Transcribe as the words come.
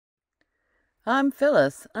I'm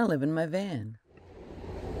Phyllis. I live in my van.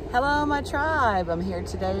 Hello, my tribe. I'm here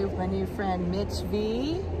today with my new friend, Mitch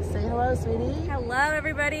V. Say hello, sweetie. Hello,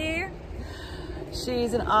 everybody.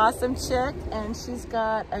 She's an awesome chick, and she's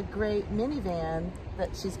got a great minivan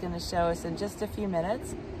that she's going to show us in just a few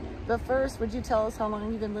minutes. But first, would you tell us how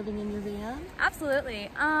long you've been living in your van?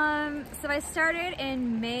 Absolutely. So I started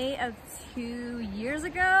in May of 2 years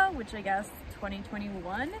ago, which I guess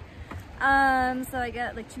 2021. So I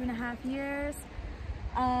got like 2.5 years.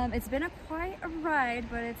 It's been quite a ride,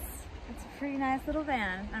 but it's a pretty nice little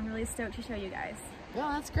van. I'm really stoked to show you guys.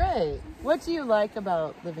 Yeah, that's great. What do you like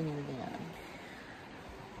about living in a van?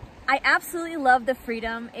 I absolutely love the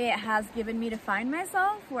freedom it has given me to find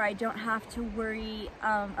myself, where I don't have to worry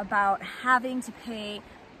about having to pay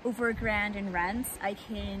over $1,000 in rents. I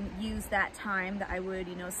can use that time that I would,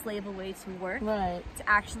 slave away to work, right, to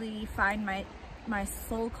actually find my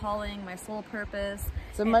soul calling, my soul purpose.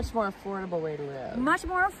 It's a much more affordable way to live. Much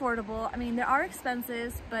more affordable. I mean, there are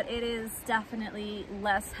expenses, but it is definitely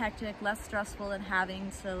less hectic, less stressful than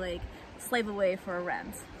having to like slave away for a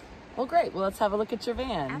rent. Well, great. Well, let's have a look at your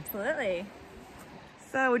van. Absolutely.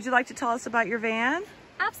 So, would you like to tell us about your van?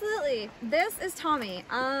 Absolutely. This is Tommy.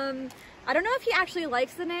 I don't know if he actually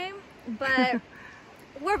likes the name, but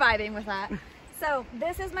we're vibing with that. So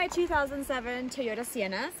this is my 2007 Toyota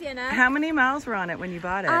Sienna. How many miles were on it when you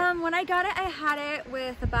bought it? When I got it, I had it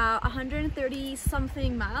with about 130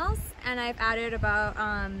 something miles, and I've added about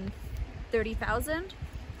 30,000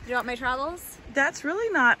 throughout my travels. That's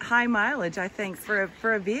really not high mileage, I think,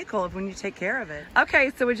 for a vehicle when you take care of it.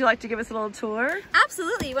 Okay, so would you like to give us a little tour?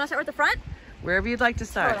 Absolutely. You want to start with the front? Wherever you'd like to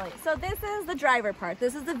start. Totally. So this is the driver part.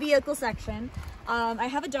 This is the vehicle section. I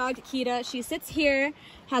have a dog, Kita. She sits here,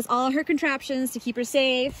 has all her contraptions to keep her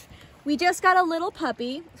safe. We just got a little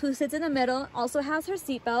puppy who sits in the middle, also has her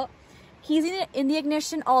seatbelt. He's in the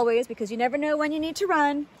ignition always because you never know when you need to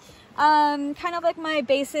run. Kind of like my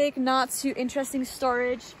basic, not too interesting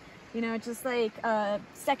storage. Just like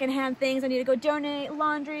secondhand things I need to go donate,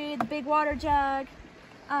 laundry, the big water jug,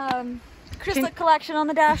 crystal collection on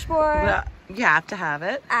the dashboard. Well, you have to have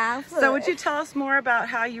it. Absolutely. So would you tell us more about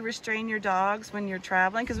how you restrain your dogs when you're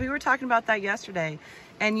traveling? Because we were talking about that yesterday,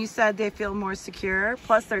 and you said they feel more secure,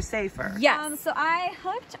 plus they're safer. Yes. So I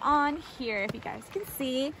hooked on here, if you guys can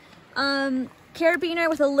see, carabiner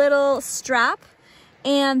with a little strap,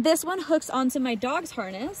 and this one hooks onto my dog's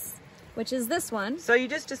harness, which is this one. So you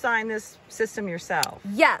just designed this system yourself?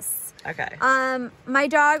 Yes. Okay. My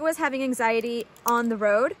dog was having anxiety on the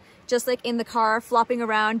road, just like in the car, flopping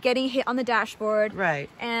around, getting hit on the dashboard. Right.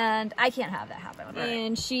 And I can't have that happen with her. Right.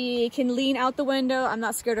 And she can lean out the window. I'm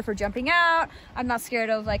not scared of her jumping out. I'm not scared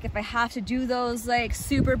of like if I have to do those like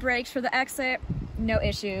super brakes for the exit, no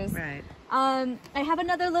issues. Right. I have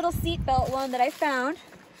another little seatbelt one that I found.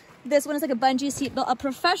 This one is like a bungee seatbelt, a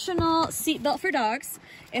professional seatbelt for dogs.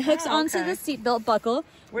 It hooks onto the seatbelt buckle.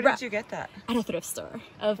 Where did you get that? At a thrift store,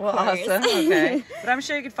 of course. Awesome. Okay. But I'm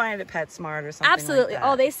sure you could find it at PetSmart or something. Absolutely. Like that.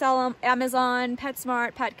 Oh, they sell them Amazon,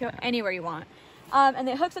 PetSmart, Petco, anywhere you want. And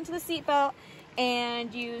it hooks onto the seatbelt,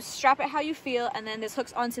 and you strap it how you feel, and then this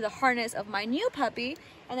hooks onto the harness of my new puppy,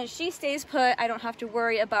 and then she stays put. I don't have to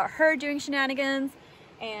worry about her doing shenanigans,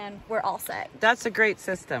 and we're all set. That's a great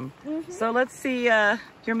system. So let's see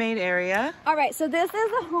your main area. All right, so this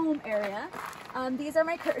is the home area. These are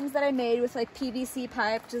my curtains that I made with like PVC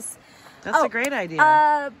pipe. That's a great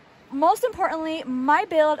idea. Most importantly, my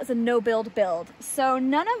build is a no-build build. So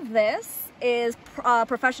none of this is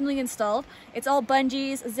professionally installed. It's all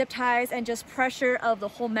bungees, zip ties, and just pressure of the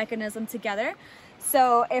whole mechanism together.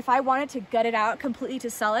 So if I wanted to gut it out completely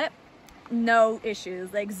to sell it, no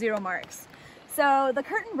issues, like 0 marks. So the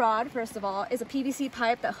curtain rod, first of all, is a PVC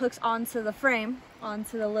pipe that hooks onto the frame,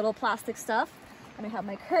 onto the little plastic stuff. And I have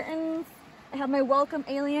my curtains. I have my welcome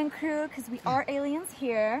alien crew, because we are aliens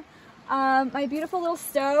here. My beautiful little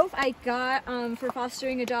stove I got for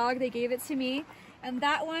fostering a dog. They gave it to me. And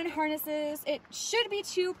that one harnesses, it should be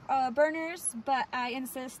 2 burners, but I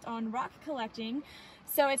insist on rock collecting.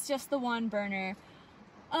 So it's just the 1 burner.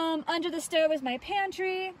 Under the stove is my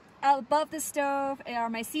pantry. Above the stove are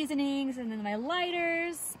my seasonings and then my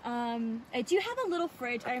lighters. I do have a little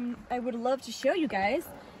fridge I would love to show you guys.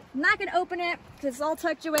 I'm not gonna open it because it's all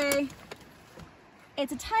tucked away.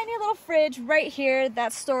 It's a tiny little fridge right here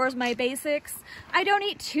that stores my basics. I don't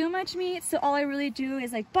eat too much meat, so all I really do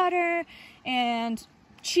is like butter and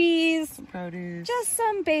cheese, produce, just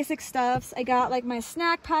some basic stuffs. I got like my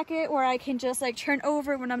snack packet where I can just like turn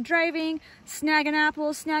over when I'm driving, snag an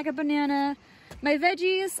apple, snag a banana. My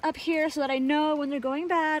veggies up here so that I know when they're going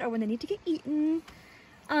bad or when they need to get eaten.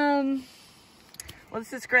 Well,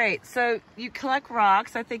 this is great. So you collect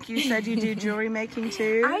rocks. I think you said you do jewelry making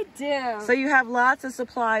too. I do. So you have lots of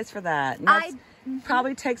supplies for that. And that's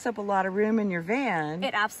probably takes up a lot of room in your van.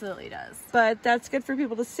 It absolutely does. But that's good for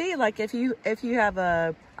people to see. Like if you have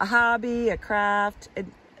a hobby, a craft, it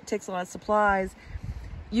takes a lot of supplies.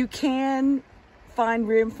 You can find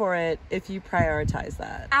room for it if you prioritize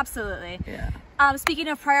that. Absolutely. Yeah. Speaking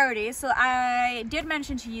of priorities, so I did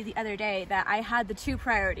mention to you the other day that I had the 2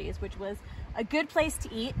 priorities, which was a good place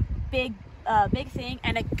to eat, big thing,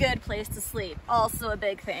 and a good place to sleep, also a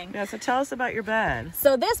big thing. Yeah, so tell us about your bed.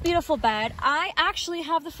 So this beautiful bed, I actually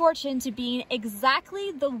have the fortune to be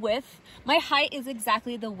exactly the width, my height is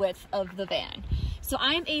exactly the width of the van. So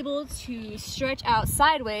I'm able to stretch out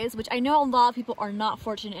sideways, which I know a lot of people are not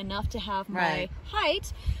fortunate enough to have my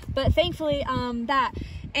height, but thankfully that.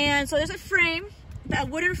 And so there's a frame, that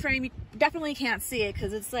wooden frame, you definitely can't see it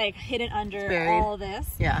because it's like hidden under all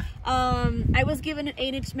this. Yeah. I was given an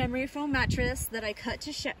 8-inch memory foam mattress that I cut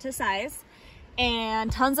to size, and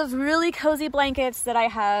tons of really cozy blankets that I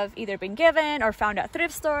have either been given or found at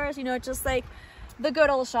thrift stores, you know, just like the good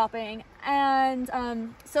old shopping. And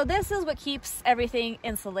so this is what keeps everything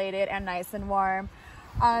insulated and nice and warm.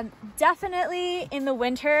 Definitely in the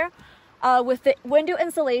winter, with the window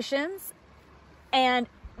insulations and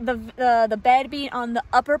the bed being on the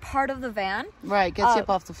upper part of the van, right, gets you up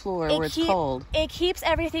off the floor where it's cold. It keeps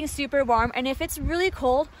everything super warm, and if it's really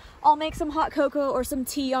cold, I'll make some hot cocoa or some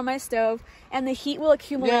tea on my stove, and the heat will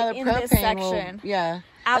accumulate in this section.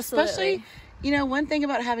 Absolutely. Especially, you know, one thing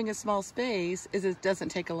about having a small space is it doesn't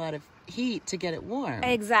take a lot of heat to get it warm.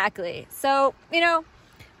 Exactly. So, you know,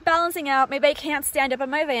 balancing out, maybe I can't stand up in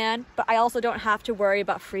my van, but I also don't have to worry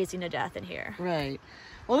about freezing to death in here. Right.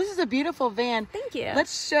 Well, this is a beautiful van. Thank you.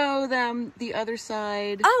 Let's show them the other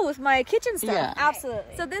side. Oh, with my kitchen stuff. Yeah.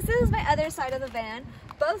 Absolutely. So this is my other side of the van.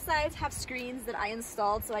 Both sides have screens that I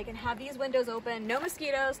installed so I can have these windows open. No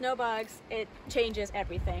mosquitoes, no bugs. It changes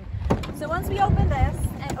everything. So once we open this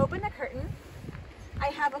and open the curtain, I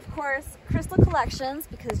have, of course, crystal collections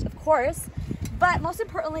because, of course, but most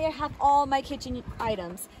importantly, I have all my kitchen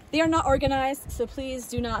items. They are not organized, so please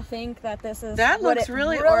do not think that this is that what looks it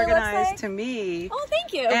really organized looks like to me. Oh,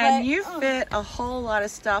 thank you. And you fit a whole lot of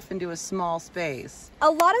stuff into a small space. A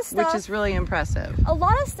lot of stuff, which is really impressive. A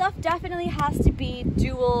lot of stuff definitely has to be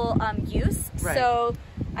dual use. Right. So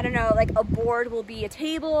I don't know, like a board will be a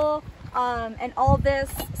table, and all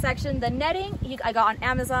this section, the netting I got on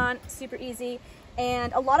Amazon, super easy.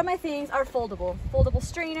 And a lot of my things are foldable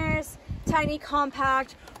strainers, tiny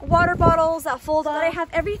compact water bottles that fold up. I have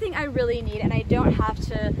everything I really need, and I don't have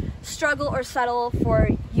to struggle or settle for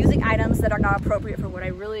using items that are not appropriate for what I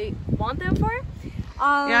really want them for.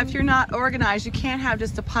 Yeah, if you're not organized, you can't have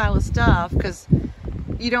just a pile of stuff because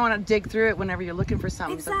you don't want to dig through it whenever you're looking for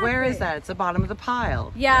something. Exactly. So where is that? It's the bottom of the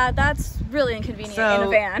pile. Yeah, that's really inconvenient in a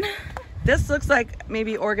van. This looks like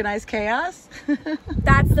maybe organized chaos.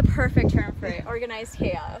 That's the perfect term for it, organized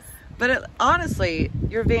chaos. But honestly,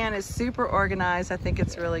 your van is super organized. I think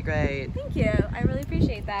it's really great. Thank you. I really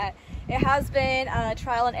appreciate that. It has been a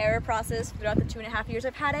trial and error process throughout the 2.5 years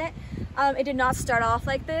I've had it. It did not start off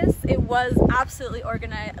like this. It was absolutely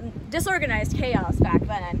disorganized chaos back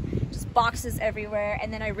then. Just boxes everywhere.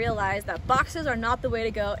 And then I realized that boxes are not the way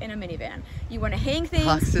to go in a minivan. You want to hang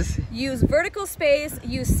things, use vertical space,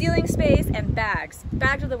 use ceiling space, and bags.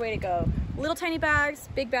 Bags are the way to go. Little tiny bags,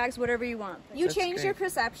 big bags, whatever you want. You change your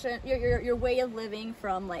perception, your way of living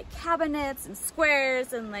from like cabinets and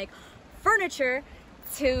squares and like furniture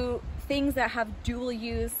to things that have dual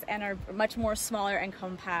use and are much more smaller and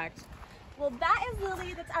compact. Well, that is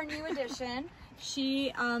Lily. That's our new addition.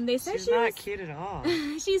 She, they said she's not cute at all.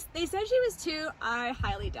 They said she was 2. I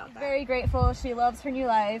highly doubt that. Very grateful. She loves her new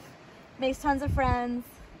life. Makes tons of friends.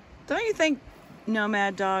 Don't you think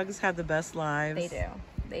Nomad dogs have the best lives? They do.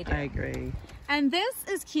 They do. I agree. And this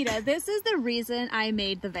is Kita. This is the reason I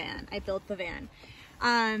made the van. I built the van.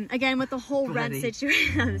 Again, with the whole rent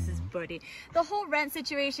situation, this is Buddy. The whole rent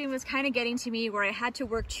situation was kind of getting to me where I had to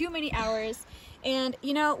work too many hours. And,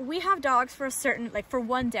 you know, we have dogs for for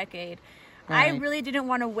 1 decade. Right. I really didn't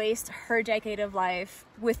want to waste her decade of life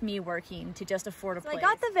with me working to just afford a place. So I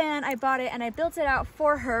got the van, I bought it, and I built it out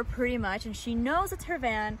for her pretty much. And she knows it's her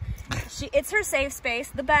van. It's her safe space.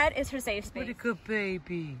 The bed is her safe space. What a good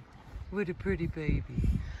baby. What a pretty baby.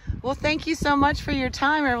 Well, thank you so much for your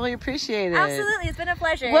time. I really appreciate it. Absolutely. It's been a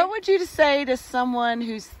pleasure. What would you say to someone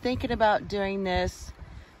who's thinking about doing this,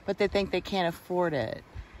 but they think they can't afford it?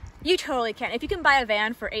 You totally can. If you can buy a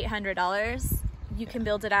van for $800, You can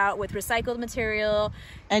build it out with recycled material.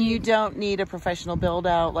 And you don't need a professional build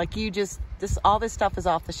out. Like you just, all this stuff is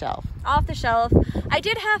off the shelf. Off the shelf. I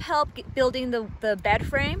did have help building the bed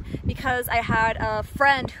frame because I had a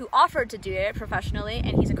friend who offered to do it professionally,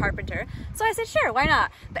 and he's a carpenter. So I said, sure, why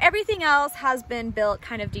not? But everything else has been built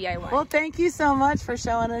kind of DIY. Well, thank you so much for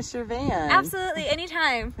showing us your van. Absolutely,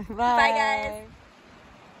 anytime. Bye. Bye, guys.